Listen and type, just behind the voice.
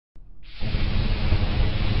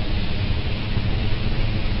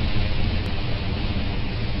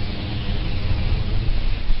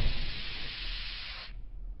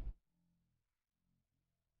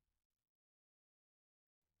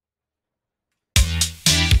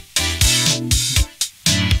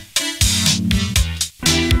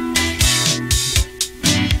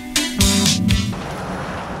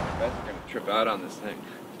out on this thing.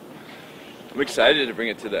 I'm excited to bring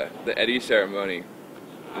it to the Eddie ceremony.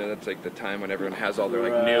 You know, that's like the time when everyone has all their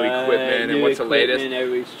like new equipment and what's the latest.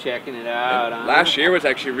 Everybody's checking it out. Huh? Last year was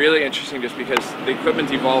actually really interesting just because the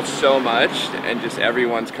equipment's evolved so much and just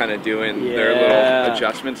everyone's kind of doing their little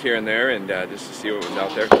adjustments here and there, and just to see what was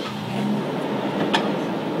out there.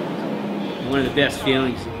 One of the best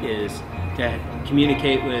feelings is to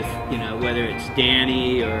communicate with, you know, whether it's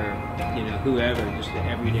Danny or, you know, whoever, just the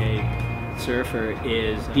everyday surfer,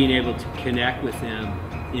 is being able to connect with them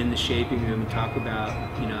in the shaping room and talk about,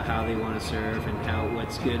 you know, how they want to surf and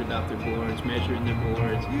what's good about their boards, measuring their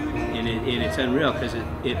boards, and it's unreal because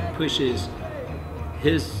it pushes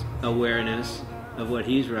his awareness of what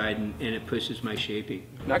he's riding, and it pushes my shaping.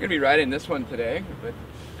 I'm not gonna be riding this one today, but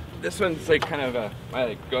this one's like kind of my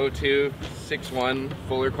like go-to 6'1"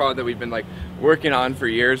 Fuller quad that we've been like working on for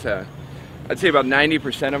years. I'd say about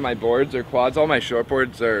 90% of my boards are quads. All my short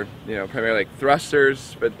boards are, you know, primarily like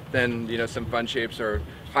thrusters, but then, you know, some fun shapes or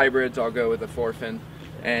hybrids. I'll go with a 4-fin,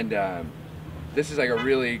 and this is like a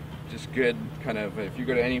really just good kind of, if you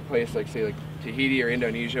go to any place like say like Tahiti or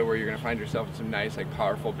Indonesia where you're gonna find yourself in some nice like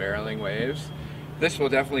powerful barreling waves, this will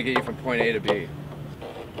definitely get you from point A to B.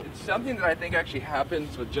 It's something that I think actually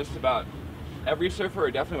happens with just about every surfer,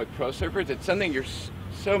 or definitely with pro surfers. It's something you're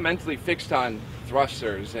so mentally fixed on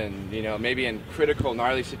thrusters, and, you know, maybe in critical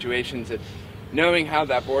gnarly situations, that knowing how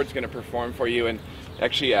that board's going to perform for you. And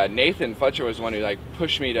actually Nathan Fletcher was one who like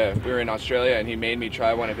pushed me to, we were in Australia and he made me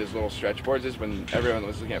try one of his little stretch boards. Is when everyone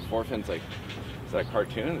was looking at 4-fins like, is that a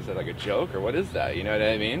cartoon? Is that like a joke, or what is that? You know what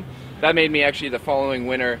I mean? That made me actually, the following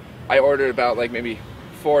winter, I ordered about like maybe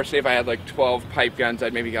 4, say if I had like 12 pipe guns,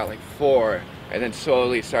 I'd maybe got like 4, and then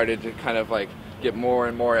slowly started to kind of like get more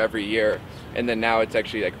and more every year. And then now it's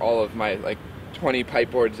actually like all of my like 20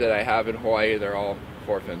 pipe boards that I have in Hawaii, they're all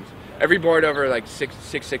 4-fins. Every board over like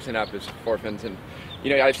 6'6" and up is 4-fins. And,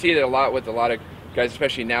 you know, I see it a lot with a lot of guys,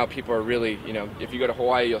 especially now. People are really, you know, if you go to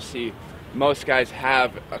Hawaii, you'll see most guys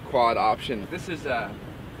have a quad option. This is the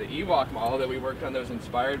Ewok model that we worked on that was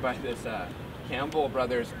inspired by this Campbell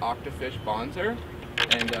Brothers Octafish Bonzer.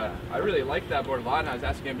 And I really liked that board a lot, and I was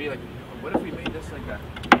asking him, like, what if we made this like a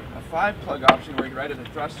 5-plug option where you could ride as a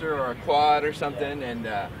thruster or a quad or something, and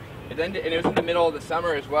it was in the middle of the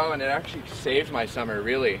summer as well, and it actually saved my summer,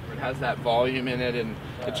 really. It has that volume in it, and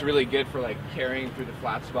it's really good for like carrying through the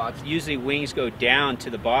flat spots. Usually wings go down to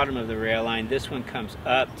the bottom of the rail line. This one comes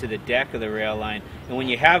up to the deck of the rail line, and when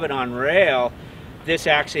you have it on rail, this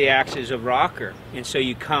actually acts as a rocker, and so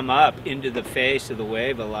you come up into the face of the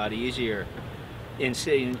wave a lot easier. And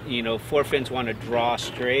saying, you know, 4-fins want to draw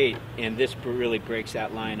straight, and this really breaks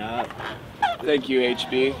that line up. Thank you,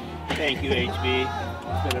 HB. Thank you,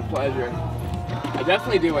 HB. It's been a pleasure. I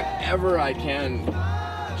definitely do whatever I can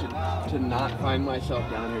to not find myself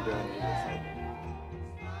down here during this.